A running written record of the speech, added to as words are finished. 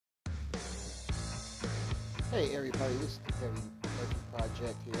Hey everybody, this is the Petty Murphy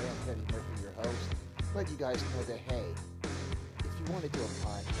Project here. I'm Petty Murphy, your host. Let you guys know that hey, if you want to do a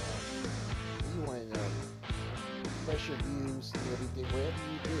podcast, you want to know express your views and everything, whatever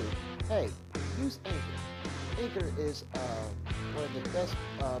you do, hey, use Anchor. Anchor is one of the best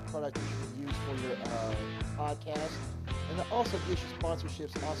products you can use for your podcast, and it also gives you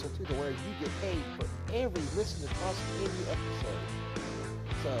sponsorships also too, to where you get paid for every listen across every episode.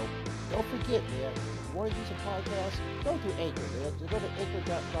 So don't forget, man, if you want to use a podcast, go to Anchor, man. Just go to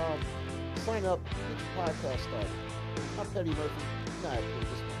anchor.com, sign up, get your podcast started. I'm Petty Murphy. Not a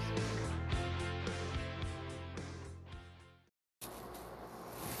this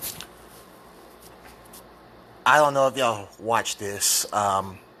I don't know if y'all watch this.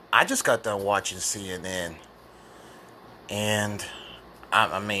 I just got done watching CNN, and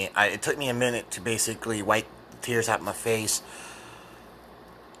it took me a minute to basically wipe the tears out my face.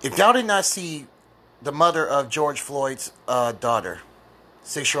 If y'all did not see the mother of George Floyd's daughter,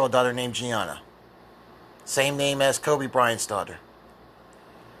 6-year-old daughter named Gianna, same name as Kobe Bryant's daughter,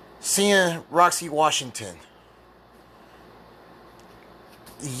 seeing Roxy Washington,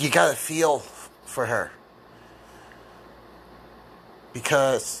 you gotta feel for her.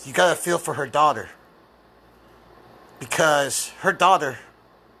 Because you gotta feel for her daughter. Because her daughter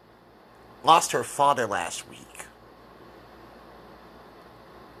lost her father last week.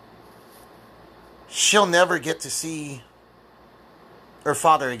 She'll never get to see her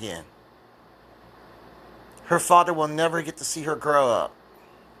father again. Her father will never get to see her grow up.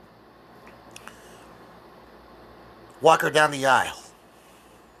 Walk her down the aisle.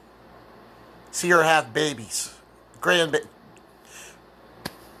 See her have babies. Y'all,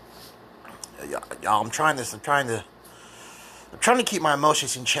 I'm trying to keep my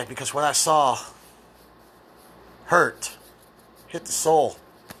emotions in check because what I saw hit the soul.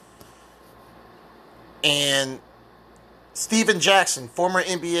 And Stephen Jackson, former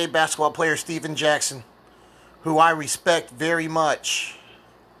NBA basketball player Stephen Jackson, who I respect very much,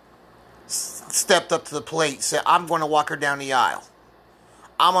 stepped up to the plate, said, I'm going to walk her down the aisle.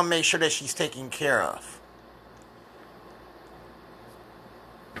 I'm going to make sure that she's taken care of.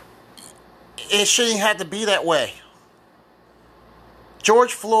 It shouldn't have to be that way.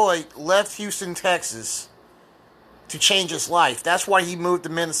 George Floyd left Houston, Texas to change his life. That's why he moved to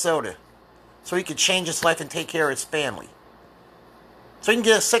Minnesota. So he could change his life and take care of his family. So he can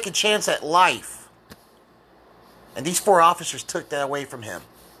get a second chance at life. And these 4 officers took that away from him.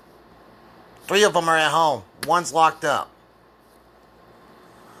 3 of them are at home. 1's locked up.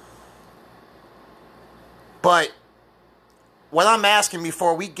 But what I'm asking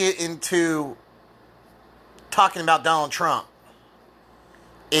before we get into talking about Donald Trump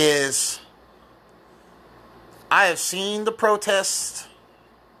is I have seen the protests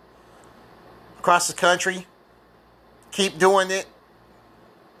across the country. Keep doing it.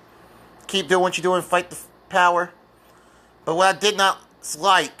 Keep doing what you're doing. Fight the power. But what I did not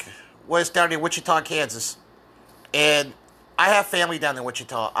like was down in Wichita, Kansas. And I have family down in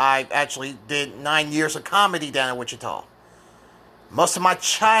Wichita. I actually did 9 years of comedy down in Wichita. Most of my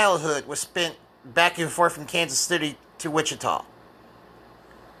childhood was spent back and forth from Kansas City to Wichita.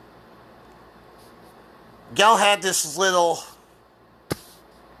 Y'all had this little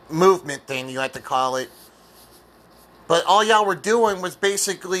movement thing, you like to call it. But all y'all were doing was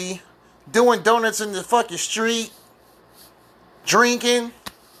basically doing donuts in the fucking street, drinking,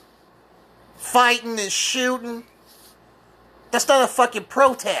 fighting and shooting. That's not a fucking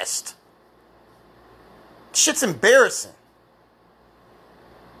protest. Shit's embarrassing.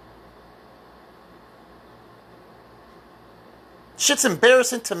 Shit's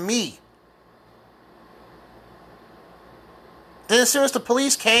embarrassing to me. Then as soon as the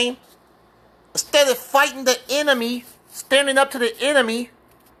police came, instead of fighting the enemy, standing up to the enemy,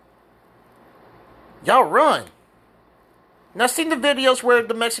 y'all run. Now I've seen the videos where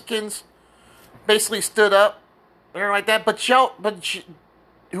the Mexicans basically stood up and like that, but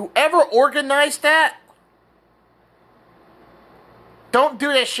whoever organized that, don't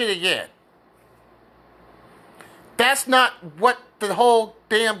do that shit again. That's not what the whole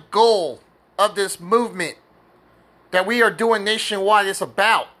damn goal of this movement that we are doing nationwide is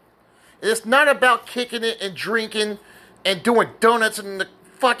about. It's not about kicking it and drinking and doing donuts in the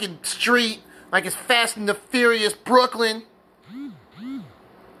fucking street like it's Fast and the Furious Brooklyn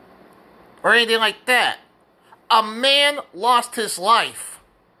or anything like that. A man lost his life.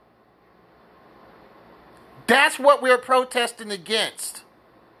 That's what we're protesting against.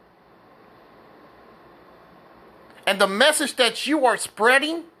 And the message that you are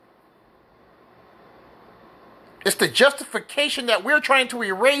spreading It's the justification that we're trying to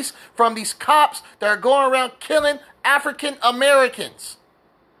erase from these cops that are going around killing African Americans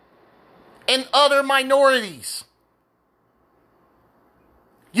and other minorities.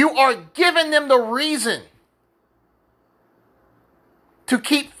 You are giving them the reason to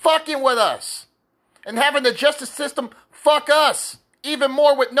keep fucking with us and having the justice system fuck us even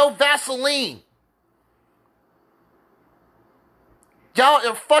more with no Vaseline. Y'all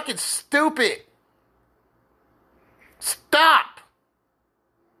are fucking stupid. Stop.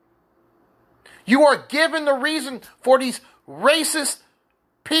 You are giving the reason for these racist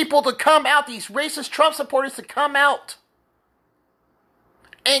people to come out, these racist Trump supporters to come out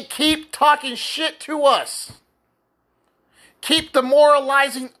and keep talking shit to us. Keep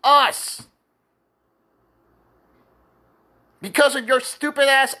demoralizing us because of your stupid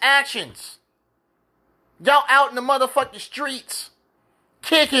ass actions. Y'all out in the motherfucking streets,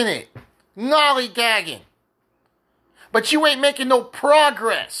 kicking it, lollygagging. But you ain't making no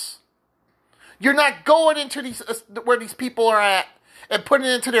progress. You're not going into these where these people are at and putting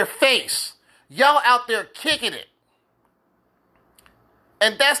it into their face. Y'all out there kicking it.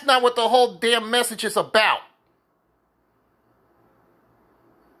 And that's not what the whole damn message is about.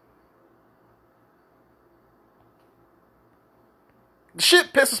 The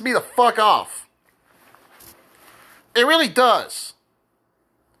shit pisses me the fuck off. It really does.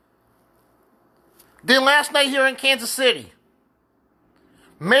 Then last night here in Kansas City,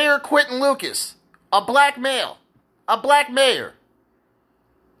 Mayor Quentin Lucas, a black male, a black mayor,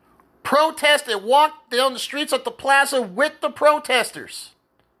 protested, walked down the streets of the plaza with the protesters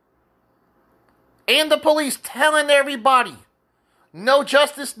and the police, telling everybody, no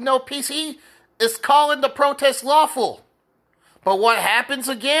justice, no peace. He is calling the protest lawful. But what happens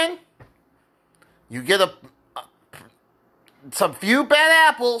again? You get some few bad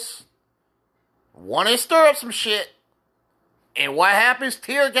apples, want to stir up some shit, and what happens?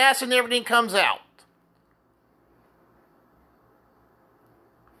 Tear gas and everything comes out.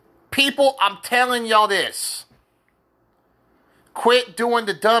 People, I'm telling y'all this. Quit doing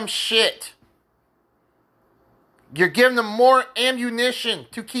the dumb shit. You're giving them more ammunition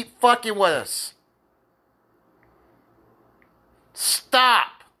to keep fucking with us.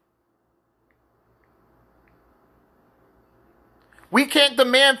 Stop. We can't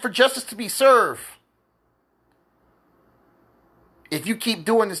demand for justice to be served if you keep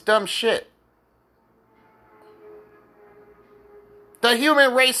doing this dumb shit. The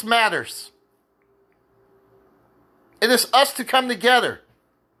human race matters. It is us to come together.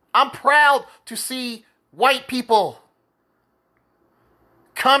 I'm proud to see white people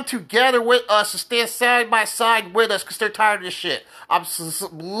come together with us and stand side by side with us because they're tired of this shit. I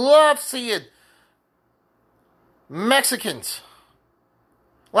love seeing Mexicans,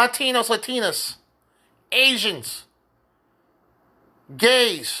 Latinas, Asians,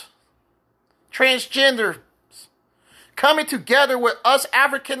 gays, transgender coming together with us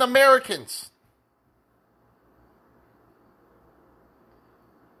African Americans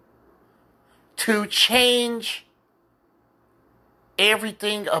to change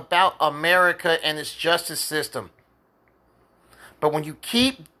everything about America and its justice system. But when you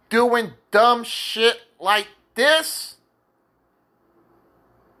keep doing dumb shit like this,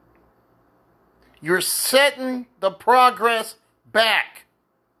 you're setting the progress back.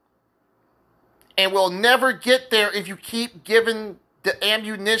 And we'll never get there if you keep giving the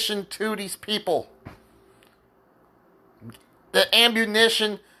ammunition to these people. The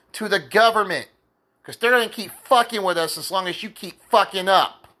ammunition to the government. Because they're going to keep fucking with us as long as you keep fucking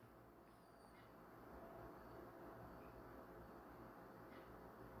up.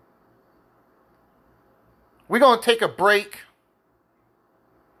 We're going to take a break.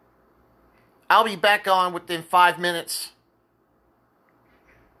 I'll be back on within 5 minutes.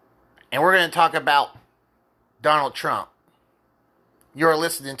 And we're going to talk about Donald Trump. You're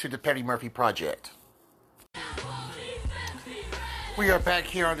listening to the Petty Murphy Project. We are back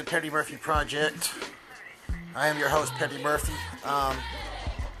here on the Petty Murphy Project. I am your host, Petty Murphy. I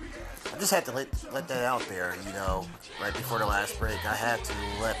just had to let that out there, right before the last break. I had to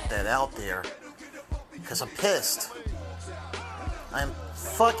let that out there because I'm pissed. I'm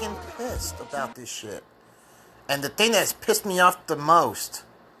fucking pissed about this shit. And the thing that's pissed me off the most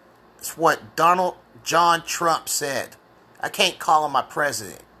is what Donald John Trump said. I can't call him my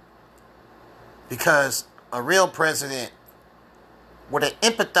president because a real president would have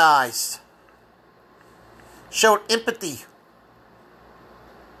empathized, showed empathy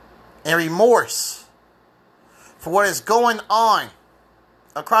and remorse for what is going on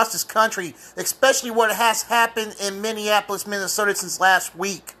across this country, especially what has happened in Minneapolis, Minnesota since last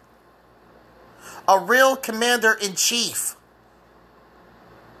week. a real commander-in-chief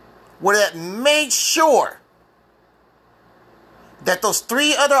would have made sure that those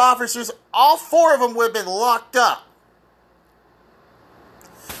 3 other officers, all 4 of them, would have been locked up.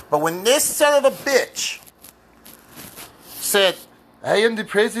 But when this son of a bitch said, I am the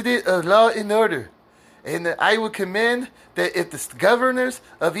president of law and order, and I will command that if the governors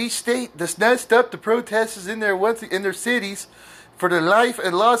of each state does not stop the protesters in their cities for the life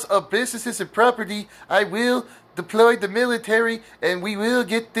and loss of businesses and property, I will deploy the military and we will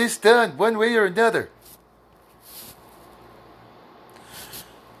get this done one way or another.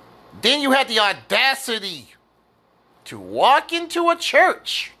 Then you had the audacity to walk into a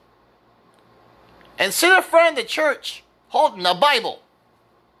church and sit in front of the church holding a Bible.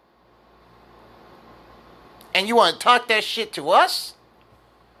 And you want to talk that shit to us?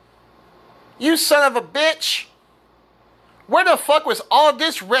 You son of a bitch. Where the fuck was all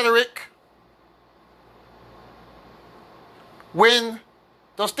this rhetoric when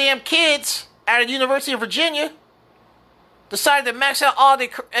those damn kids out of the University of Virginia decided to max out all the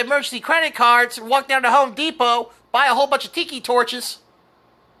emergency credit cards and walk down to Home Depot, buy a whole bunch of tiki torches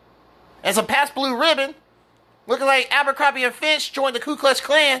and some Pabst Blue Ribbon, looking like Abercrombie and Fitch joined the Ku Klux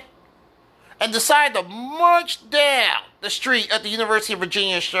Klan, and decided to march down the street at the University of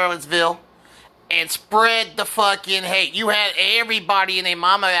Virginia in Charlottesville and spread the fucking hate. You had everybody and their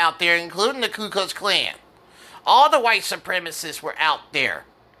mama out there, including the Ku Klux Klan. All the white supremacists were out there,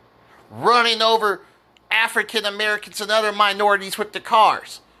 running over African Americans and other minorities with the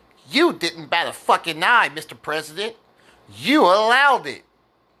cars. You didn't bat a fucking eye, Mr. President. You allowed it.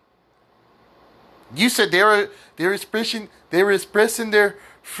 You said they were expressing their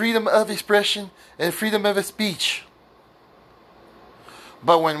freedom of expression and freedom of speech.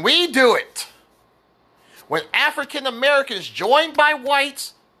 But when we do it, when African Americans joined by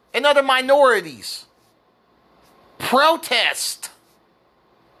whites and other minorities protest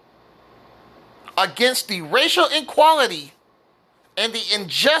against the racial inequality and the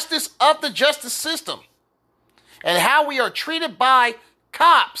injustice of the justice system and how we are treated by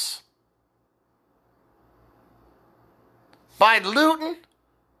cops, by looting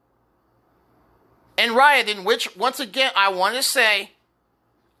and rioting, which, once again, I want to say,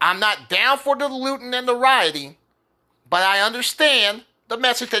 I'm not down for the looting and the rioting, but I understand the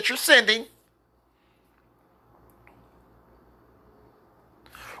message that you're sending,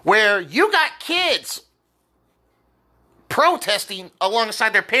 where you got kids protesting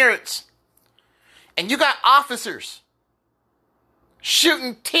alongside their parents, and you got officers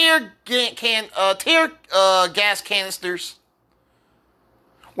shooting tear gas canisters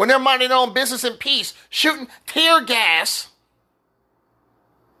when they're minding their own business in peace, shooting tear gas,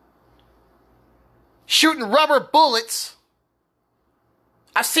 shooting rubber bullets.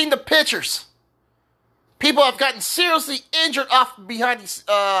 I've seen the pictures. People have gotten seriously injured off behind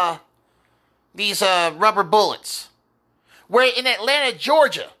these rubber bullets. We're in Atlanta,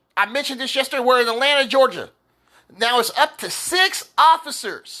 Georgia. I mentioned this yesterday. We're in Atlanta, Georgia. Now it's up to 6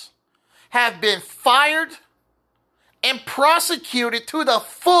 officers have been fired and prosecuted to the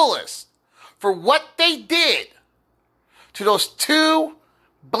fullest for what they did to those 2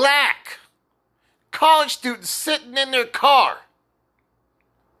 black college students sitting in their car.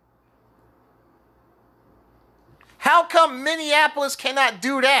 How come Minneapolis cannot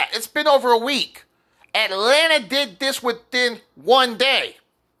do that? It's been over a week. Atlanta did this within 1 day.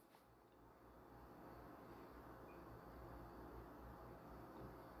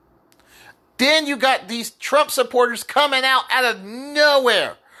 Then you got these Trump supporters coming out of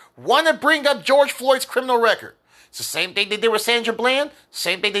nowhere, want to bring up George Floyd's criminal record. It's the same thing they did with Sandra Bland,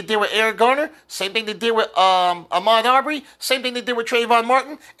 same thing they did with Eric Garner, same thing they did with Ahmaud Arbery, same thing they did with Trayvon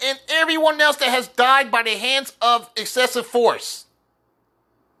Martin, and everyone else that has died by the hands of excessive force.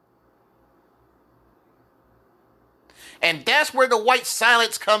 And that's where the white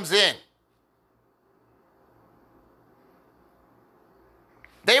silence comes in.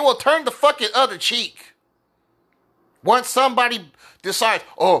 They will turn the fucking other cheek once somebody decides,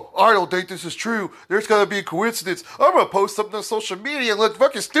 oh, I don't think this is true. There's got to be a coincidence. I'm going to post something on social media and look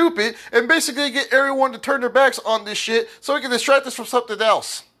fucking stupid and basically get everyone to turn their backs on this shit so we can distract us from something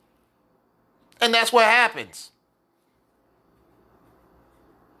else. And that's what happens.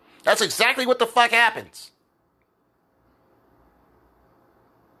 That's exactly what the fuck happens.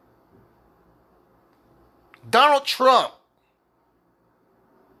 Donald Trump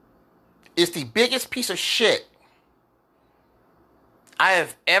is the biggest piece of shit I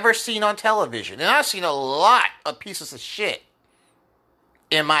have ever seen on television. And I've seen a lot of pieces of shit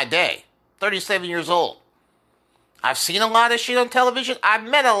in my day. 37 years old. I've seen a lot of shit on television. I've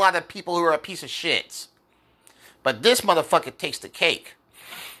met a lot of people who are a piece of shits. But this motherfucker takes the cake.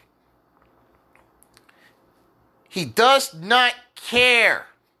 He does not care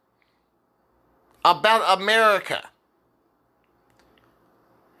about America.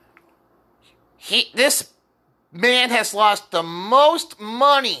 This man has lost the most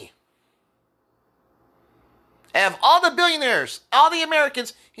money. Out of all the billionaires, all the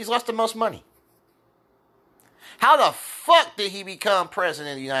Americans, he's lost the most money. How the fuck did he become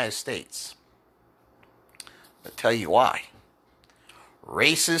president of the United States? I'll tell you why.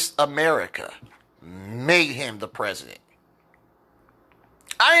 Racist America made him the president.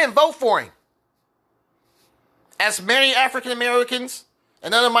 I didn't vote for him. As many African Americans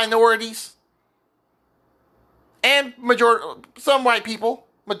and other minorities and some white people,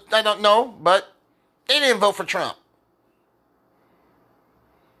 I don't know, but they didn't vote for Trump.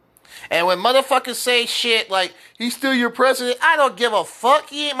 And when motherfuckers say shit like, he's still your president, I don't give a fuck.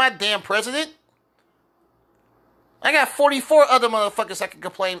 He ain't my damn president. I got 44 other motherfuckers that can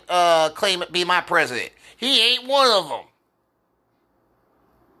claim it be my president. He ain't one of them.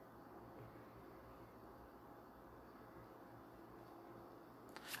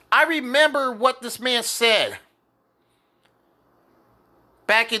 I remember what this man said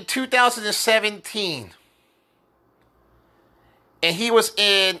back in 2017. And he was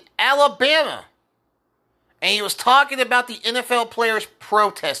in Alabama. And he was talking about the NFL players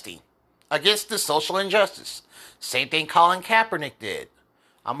protesting against the social injustice. Same thing Colin Kaepernick did.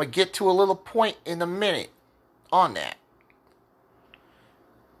 I'm going to get to a little point in a minute on that.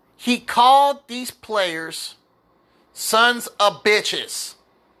 He called these players sons of bitches.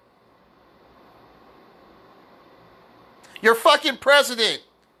 Your fucking president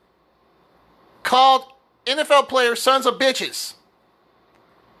called NFL players sons of bitches.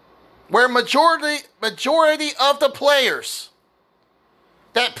 Where majority of the players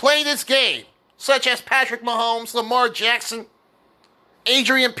that play this game, such as Patrick Mahomes, Lamar Jackson,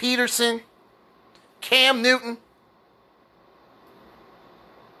 Adrian Peterson, Cam Newton,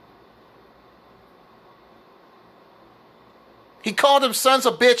 he called them sons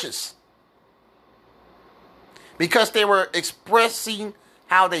of bitches because they were expressing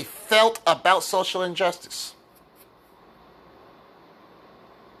how they felt about social injustice.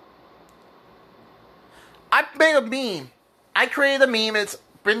 I made a meme. I created a meme. It's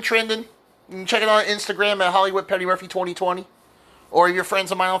been trending. You can check it out on Instagram at Hollywood Petty Murphy 2020. Or if you're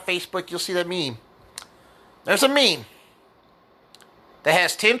friends of mine on Facebook, you'll see that meme. There's a meme that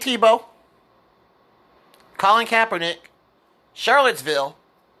has Tim Tebow, Colin Kaepernick, Charlottesville,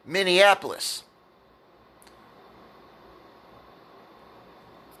 Minneapolis.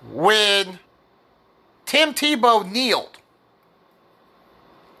 When Tim Tebow kneeled,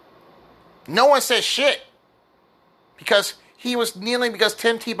 no one said shit. Because he was kneeling because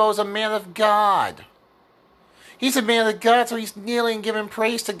Tim Tebow is a man of God. He's a man of God, so he's kneeling, giving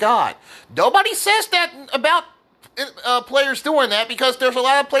praise to God. Nobody says that about players doing that because there's a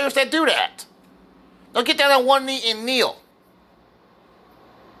lot of players that do that. They'll get down on one knee and kneel.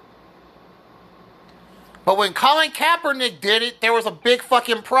 But when Colin Kaepernick did it, there was a big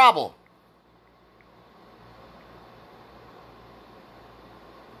fucking problem.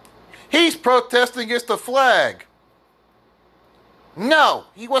 He's protesting against the flag. No,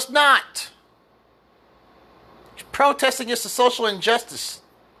 he was not. He's protesting against the social injustice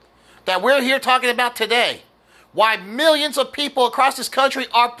that we're here talking about today. Why millions of people across this country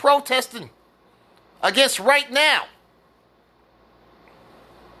are protesting against right now.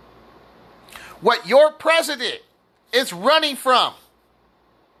 What your president is running from.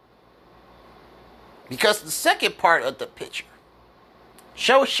 Because the second part of the picture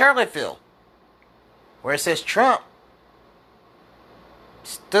shows Charlottesville, where it says Trump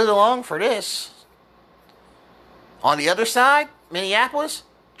stood along for this. On the other side, Minneapolis,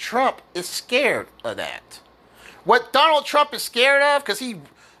 Trump is scared of that. What Donald Trump is scared of, because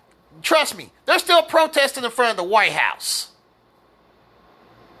trust me, they're still protesting in front of the White House.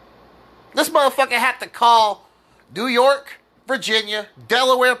 This motherfucker had to call New York, Virginia,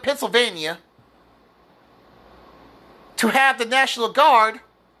 Delaware, Pennsylvania to have the National Guard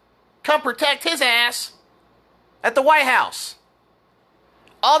come protect his ass at the White House.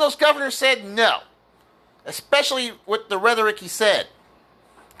 All those governors said no, especially with the rhetoric he said,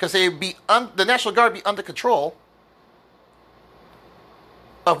 because the National Guard would be under control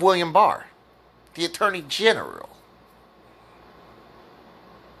of William Barr, the Attorney General.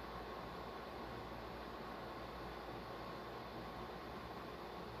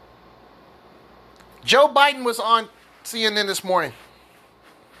 Joe Biden was on CNN this morning,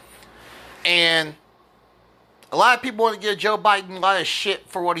 and A lot of people want to give Joe Biden a lot of shit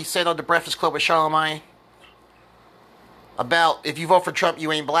for what he said on the Breakfast Club with Charlamagne about if you vote for Trump,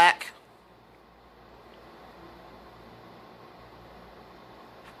 you ain't black.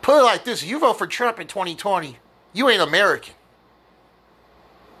 Put it like this: if you vote for Trump in 2020, you ain't American.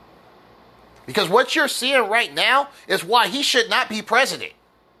 Because what you're seeing right now is why he should not be president.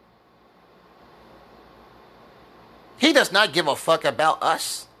 He does not give a fuck about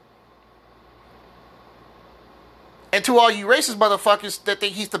us. And to all you racist motherfuckers that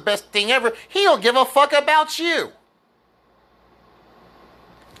think he's the best thing ever, he don't give a fuck about you.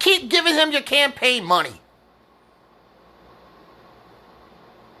 Keep giving him your campaign money.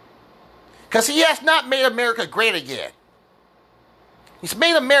 Because he has not made America great again. He's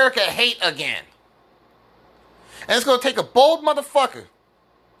made America hate again. And it's going to take a bold motherfucker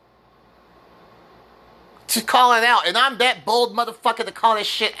to call it out. And I'm that bold motherfucker to call this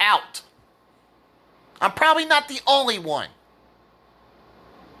shit out. I'm probably not the only one.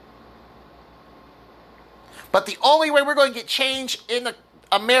 But the only way we're going to get change in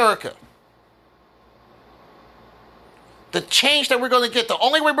America, the change that we're going to get, the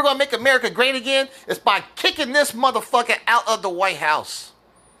only way we're going to make America great again is by kicking this motherfucker out of the White House.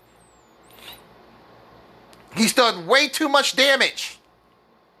 He's done way too much damage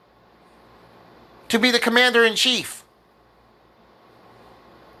to be the commander-in-chief.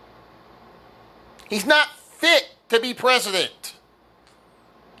 He's not fit to be president.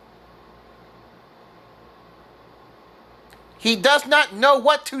 He does not know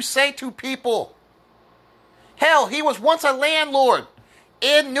what to say to people. Hell, he was once a landlord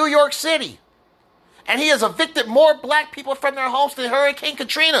in New York City. And he has evicted more black people from their homes than Hurricane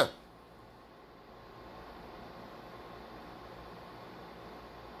Katrina.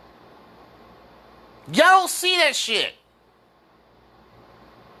 Y'all don't see that shit.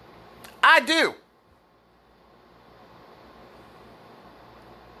 I do.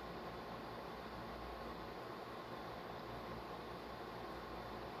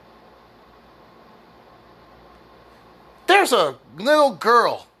 There's a little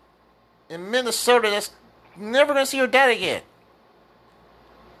girl in Minnesota that's never going to see her dad again.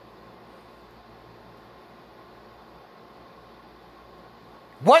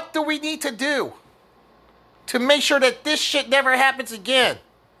 What do we need to do to make sure that this shit never happens again?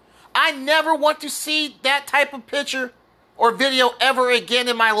 I never want to see that type of picture or video ever again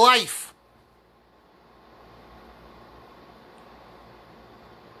in my life.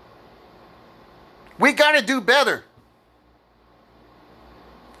 We got to do better.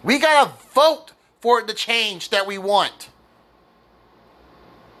 We got to vote for the change that we want.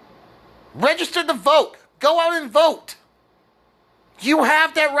 Register to vote. Go out and vote. You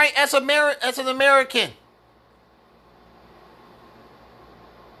have that right as an American.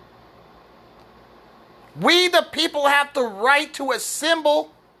 We, the people, have the right to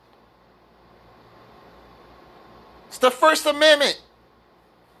assemble. It's the First Amendment.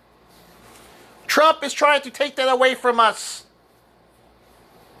 Trump is trying to take that away from us.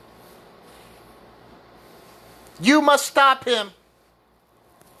 You must stop him.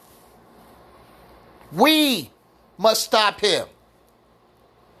 We must stop him.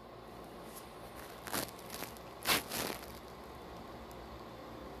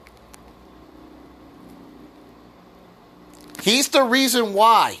 He's the reason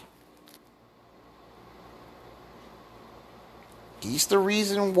why. He's the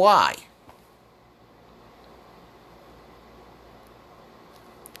reason why.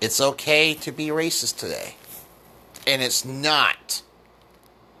 It's okay to be racist today. And it's not.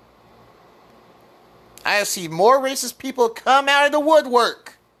 I see more racist people come out of the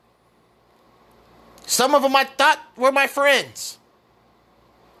woodwork. Some of them I thought were my friends.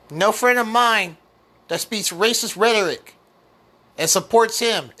 No friend of mine that speaks racist rhetoric and supports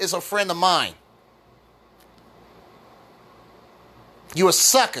him is a friend of mine. You a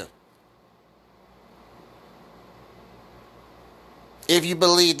sucker. If you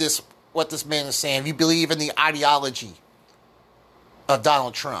believe this, what this man is saying, if you believe in the ideology of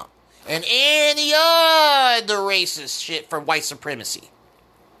Donald Trump and any other racist shit for white supremacy.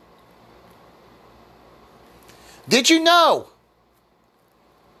 Did you know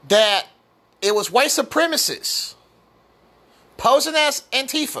that it was white supremacists posing as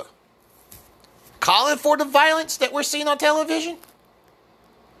Antifa, calling for the violence that we're seeing on television?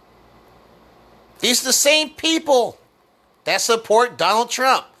 These are the same people that support Donald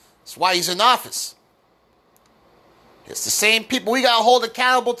Trump. That's why he's in office. It's the same people we gotta hold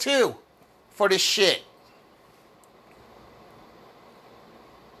accountable too for this shit.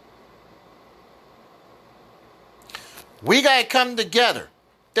 We gotta come together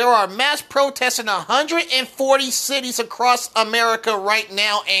There are mass protests in 140 cities across America right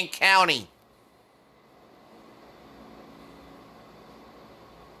now and counting.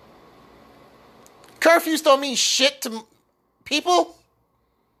 Curfews don't mean shit to people.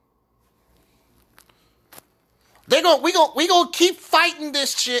 We gonna keep fighting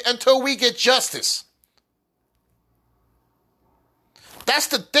this shit until we get justice. That's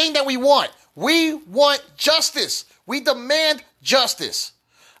the thing that we want. We want justice. We demand justice.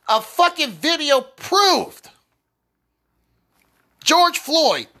 A fucking video proved George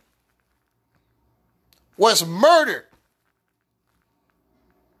Floyd was murdered.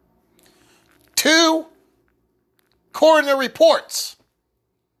 2 coroner reports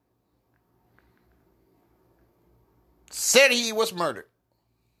said he was murdered.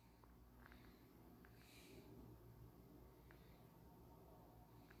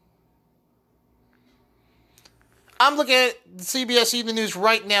 I'm looking at CBS Evening News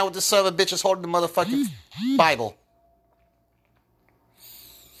right now with the son of a bitch is holding the motherfucking Bible.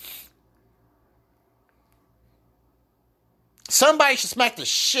 Somebody should smack the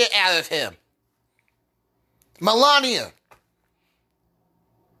shit out of him. Melania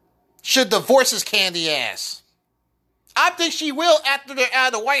should divorce his candy ass. I think she will after they're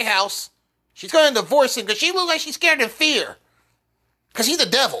out of the White House. She's going to divorce him because she looks like she's scared in fear. Because he's the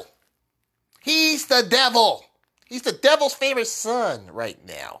devil. He's the devil. He's the devil's favorite son right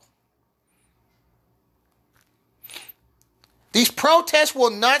now. These protests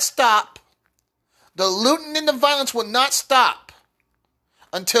will not stop. The looting and the violence will not stop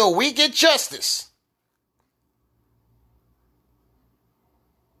until we get justice.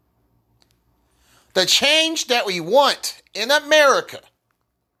 The change that we want in America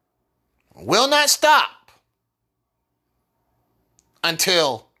will not stop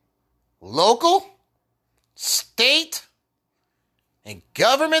until local, state, and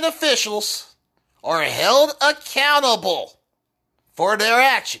government officials are held accountable for their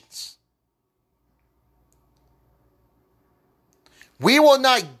actions. We will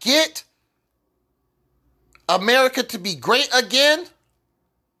not get America to be great again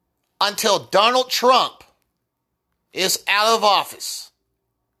until Donald Trump is out of office.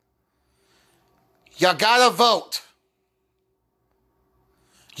 You gotta vote.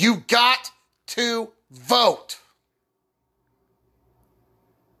 You got to vote.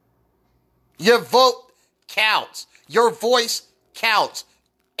 Your vote counts. Your voice counts.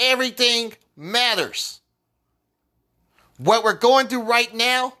 Everything matters. What we're going through right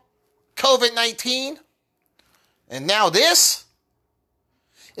now, COVID-19, and now this,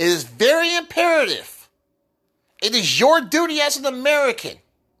 it is very imperative. It is your duty as an American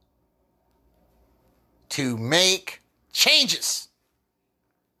to make changes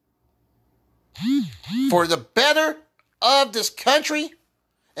for the better of this country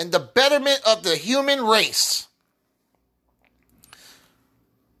and the betterment of the human race.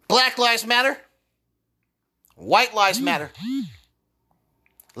 Black lives matter. White lives matter.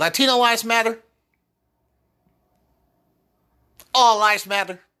 Latino lives matter. All lives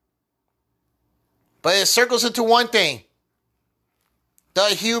matter. But it circles into one thing. The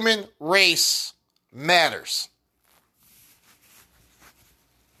human race matters.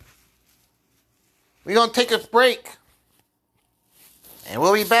 We're going to take a break. And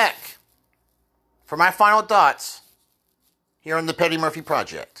we'll be back for my final thoughts here on the Petty Murphy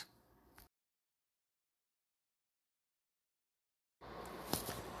Project.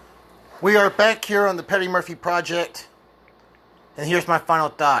 We are back here on the Petty Murphy Project. And here's my final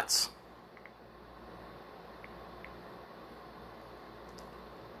thoughts.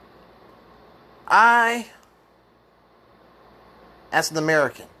 I, as an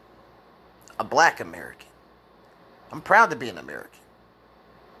American, a black American, I'm proud to be an American.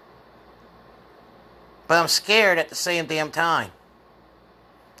 But I'm scared at the same damn time.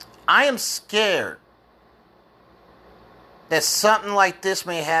 I am scared that something like this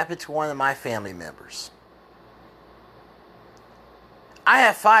may happen to one of my family members. I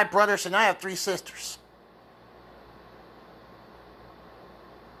have 5 brothers and I have 3 sisters.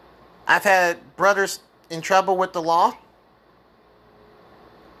 I've had brothers in trouble with the law.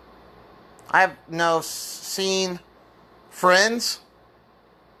 I've seen friends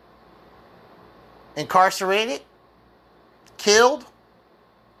incarcerated, killed,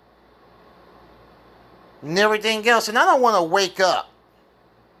 and everything else. And I don't want to wake up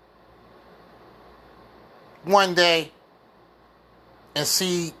one day and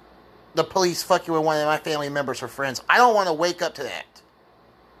see the police fucking with one of my family members or friends. I don't want to wake up to that.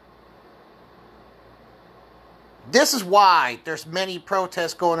 This is why there's many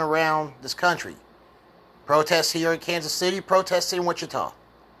protests going around this country. Protests here in Kansas City, protests in Wichita.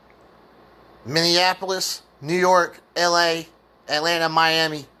 Minneapolis, New York, LA, Atlanta,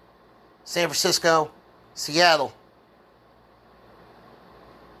 Miami, San Francisco, Seattle.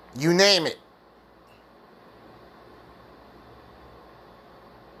 You name it.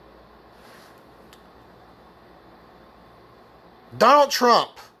 Donald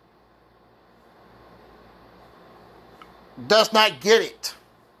Trump does not get it.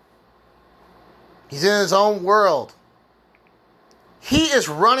 He's in his own world. He is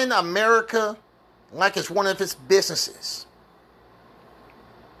running America like it's one of his businesses.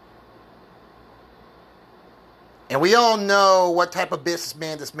 And we all know what type of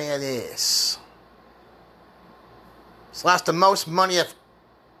businessman this man is. He's lost the most money of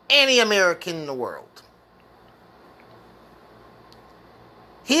any American in the world.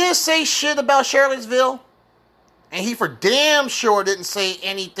 He didn't say shit about Charlottesville. And he for damn sure didn't say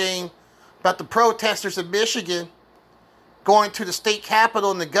anything about the protesters in Michigan going to the state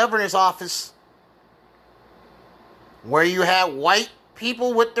capitol and the governor's office, where you had white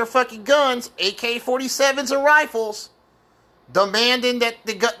people with their fucking guns, AK-47s and rifles, demanding that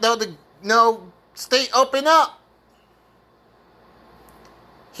the state open up.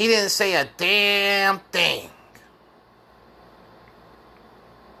 He didn't say a damn thing.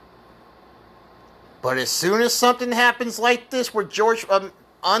 But as soon as something happens like this, where George,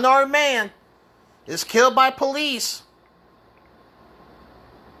 unarmed man, is killed by police,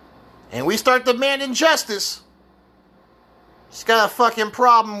 and we start demanding justice, he's got a fucking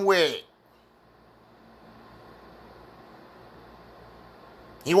problem with it.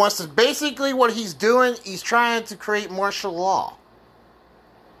 He wants to, basically what he's doing, he's trying to create martial law.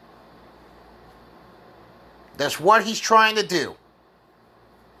 That's what he's trying to do.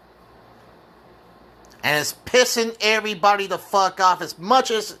 And it's pissing everybody the fuck off. As much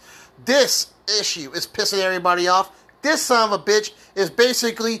as this issue is pissing everybody off, this son of a bitch is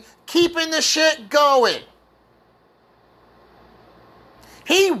basically keeping the shit going.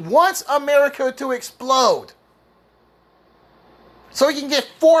 He wants America to explode, so he can get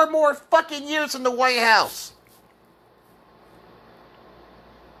 4 more fucking years in the White House.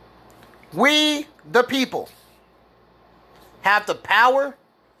 We, the people, have the power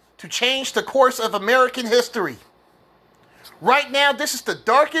to change the course of American history. Right now, this is the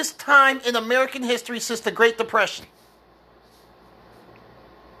darkest time in American history since the Great Depression.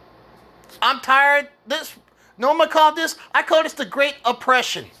 I'm tired. No one call this. I call this the Great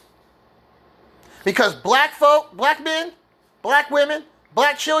Oppression. Because black folk, black men, black women,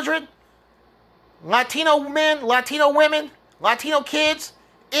 black children, Latino men, Latino women, Latino kids,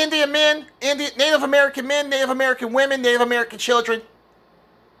 Indian men, Native American men, Native American women, Native American children,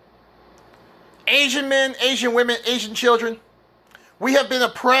 Asian men, Asian women, Asian children. We have been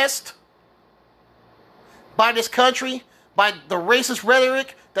oppressed by this country, by the racist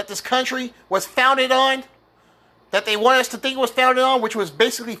rhetoric that this country was founded on, that they want us to think it was founded on, which was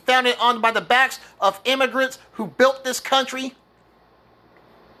basically founded on by the backs of immigrants who built this country.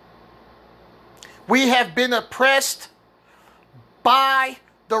 We have been oppressed by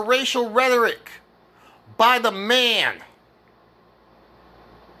the racial rhetoric, by the man.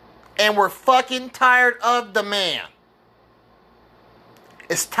 And we're fucking tired of the man.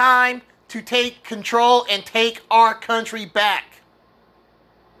 It's time to take control and take our country back.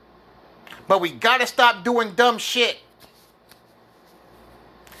 But we gotta stop doing dumb shit.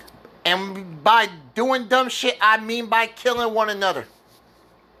 And by doing dumb shit, I mean by killing one another.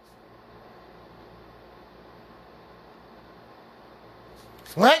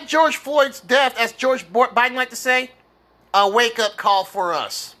 Let George Floyd's death, as George Biden liked to say, a wake-up call for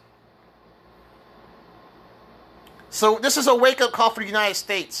us. So this is a wake-up call for the United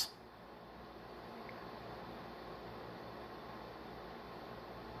States.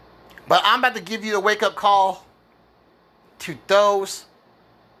 But I'm about to give you a wake-up call to those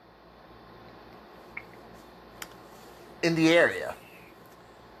in the area.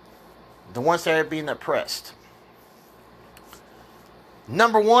 The ones that are being oppressed.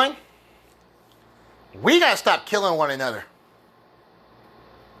 Number one, we gotta stop killing one another.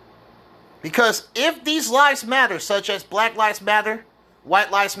 Because if these lives matter, such as Black Lives Matter,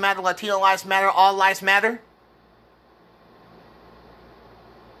 White Lives Matter, Latino Lives Matter, all lives matter,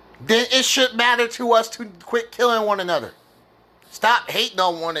 then it should matter to us to quit killing one another. Stop hating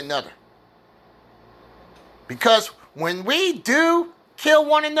on one another. Because when we do kill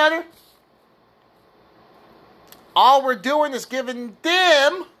one another, all we're doing is giving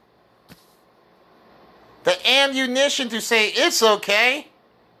them the ammunition to say it's okay.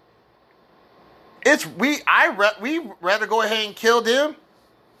 We rather go ahead and kill them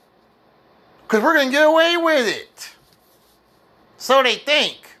because we're gonna get away with it. So they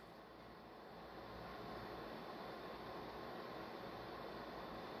think.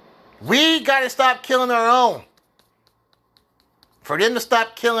 We got to stop killing our own for them to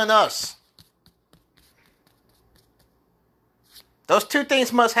stop killing us. Those two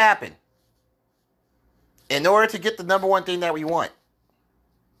things must happen in order to get the number one thing that we want.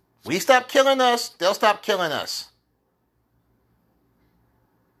 We stop killing us, they'll stop killing us.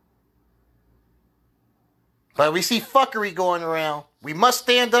 But we see fuckery going around. We must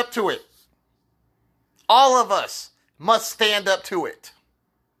stand up to it. All of us must stand up to it.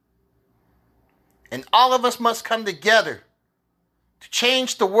 And all of us must come together to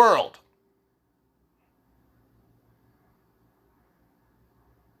change the world.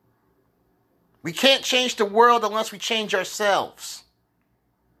 We can't change the world unless we change ourselves.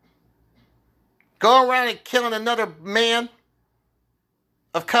 Go around and killing another man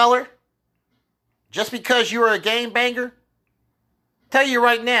of color just because you are a gangbanger? Tell you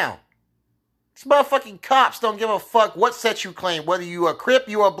right now, these motherfucking cops don't give a fuck what set you claim. Whether you are Crip,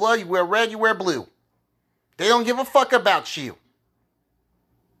 you are Blood, you wear red, you wear blue. They don't give a fuck about you.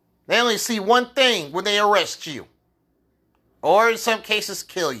 They only see one thing when they arrest you. Or in some cases,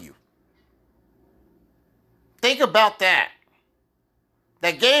 kill you. Think about that.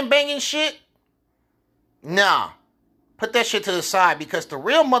 That gang banging shit? Nah. Put that shit to the side because the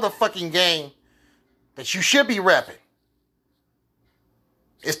real motherfucking gang that you should be repping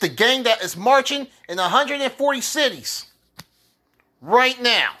is the gang that is marching in 140 cities right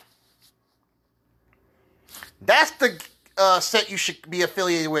now. That's the set you should be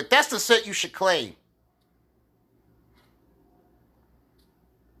affiliated with. That's the set you should claim.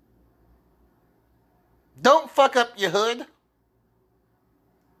 Don't fuck up your hood.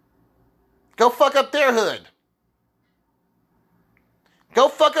 Go fuck up their hood. Go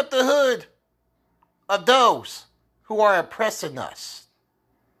fuck up the hood of those who are oppressing us.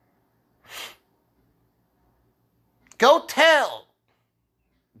 Go tell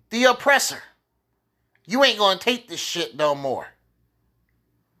the oppressor, you ain't gonna take this shit no more.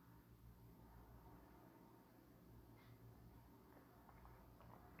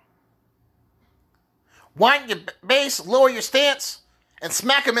 Why don't you base, lower your stance, and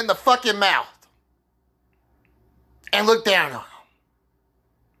smack him in the fucking mouth? And look down on him.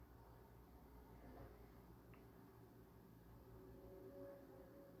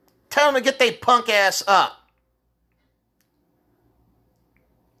 Tell him to get their punk ass up.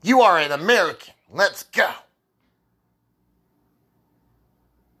 You are an American. Let's go.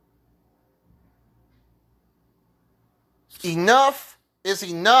 Enough is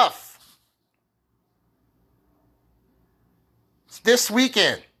enough. This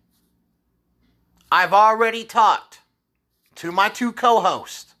weekend, I've already talked to my two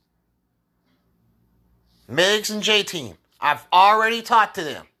co-hosts, Migs and J-Team. I've already talked to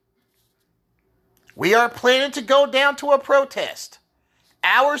them. We are planning to go down to a protest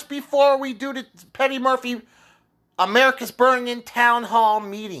hours before we do the Petty Murphy America's Burning Town Hall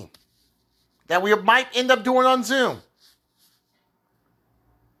meeting that we might end up doing on Zoom.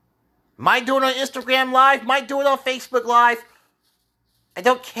 Might do it on Instagram Live, might do it on Facebook Live. I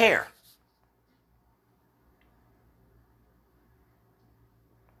don't care.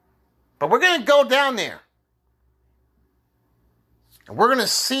 But we're going to go down there. And we're going to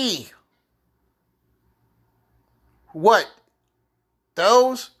see what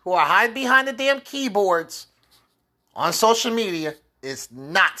those who are hiding behind the damn keyboards on social media is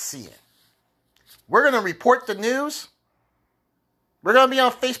not seeing. We're going to report the news. We're going to be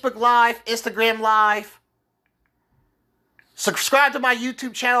on Facebook Live, Instagram Live. Subscribe to my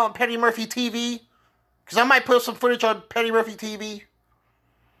YouTube channel on Petty Murphy TV, because I might put some footage on Petty Murphy TV.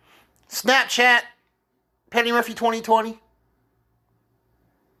 Snapchat, Petty Murphy 2020.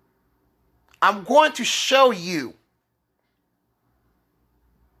 I'm going to show you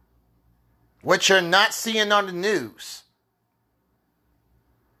what you're not seeing on the news.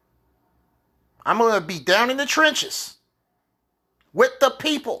 I'm going to be down in the trenches with the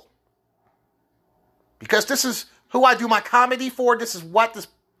people, because this is who I do my comedy for. This is what this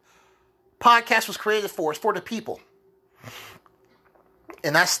podcast was created for. It's for the people.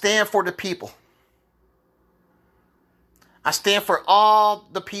 And I stand for the people. I stand for all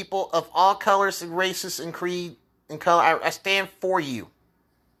the people of all colors and races and creed and color. I stand for you.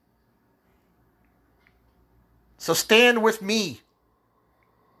 So stand with me.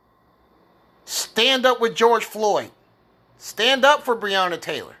 Stand up with George Floyd. Stand up for Breonna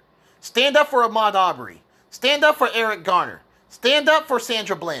Taylor. Stand up for Ahmaud Arbery. Stand up for Eric Garner. Stand up for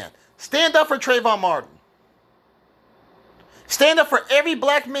Sandra Bland. Stand up for Trayvon Martin. Stand up for every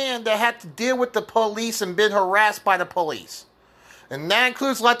black man that had to deal with the police and been harassed by the police. And that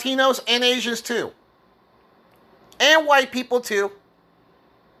includes Latinos and Asians too. And white people too.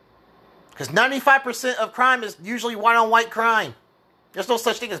 Because 95% of crime is usually white on white crime. There's no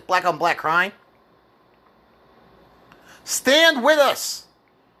such thing as black on black crime. Stand with us.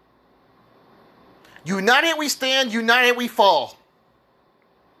 United we stand, united we fall.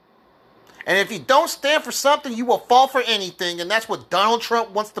 And if you don't stand for something, you will fall for anything. And that's what Donald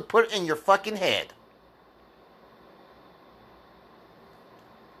Trump wants to put in your fucking head.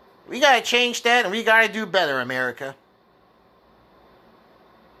 We gotta change that, and we gotta do better, America.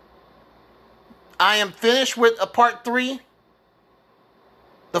 I am finished with a part 3.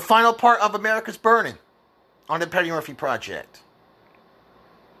 The final part of America's Burning on the Petty Murphy Project.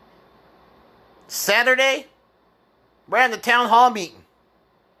 Saturday, we're at the town hall meeting.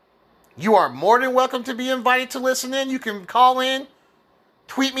 You are more than welcome to be invited to listen in. You can call in,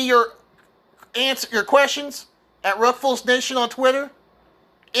 tweet me your questions at Ruffles Nation on Twitter,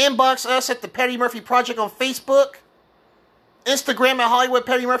 inbox us at the Petty Murphy Project on Facebook, Instagram at Hollywood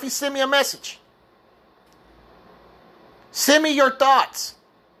Petty Murphy. Send me a message. Send me your thoughts.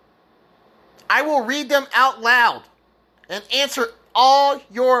 I will read them out loud and answer all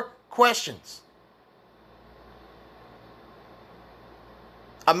your questions.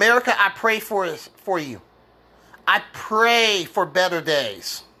 America, I pray for you. I pray for better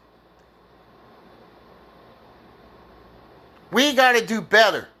days. We got to do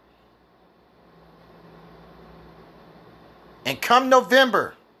better. And come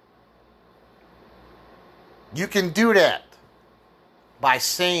November, you can do that by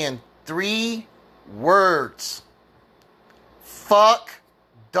saying 3 words. Fuck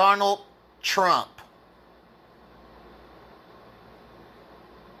Donald Trump.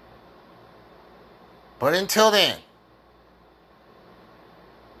 But until then,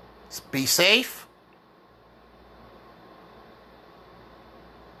 be safe.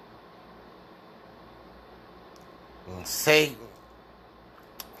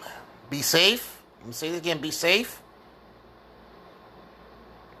 Be safe. Let me say it again. Be safe.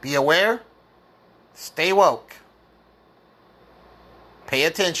 Be aware. Stay woke. Pay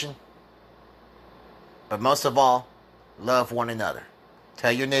attention. But most of all, love one another.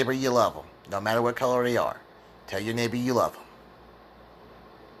 Tell your neighbor you love them, no matter what color they are. Tell your neighbor you love them.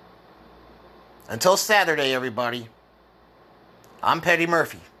 Until Saturday, everybody, I'm Petty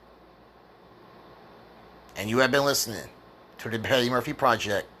Murphy. And you have been listening to the Petty Murphy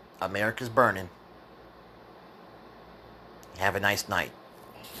Project, America's Burning. Have a nice night.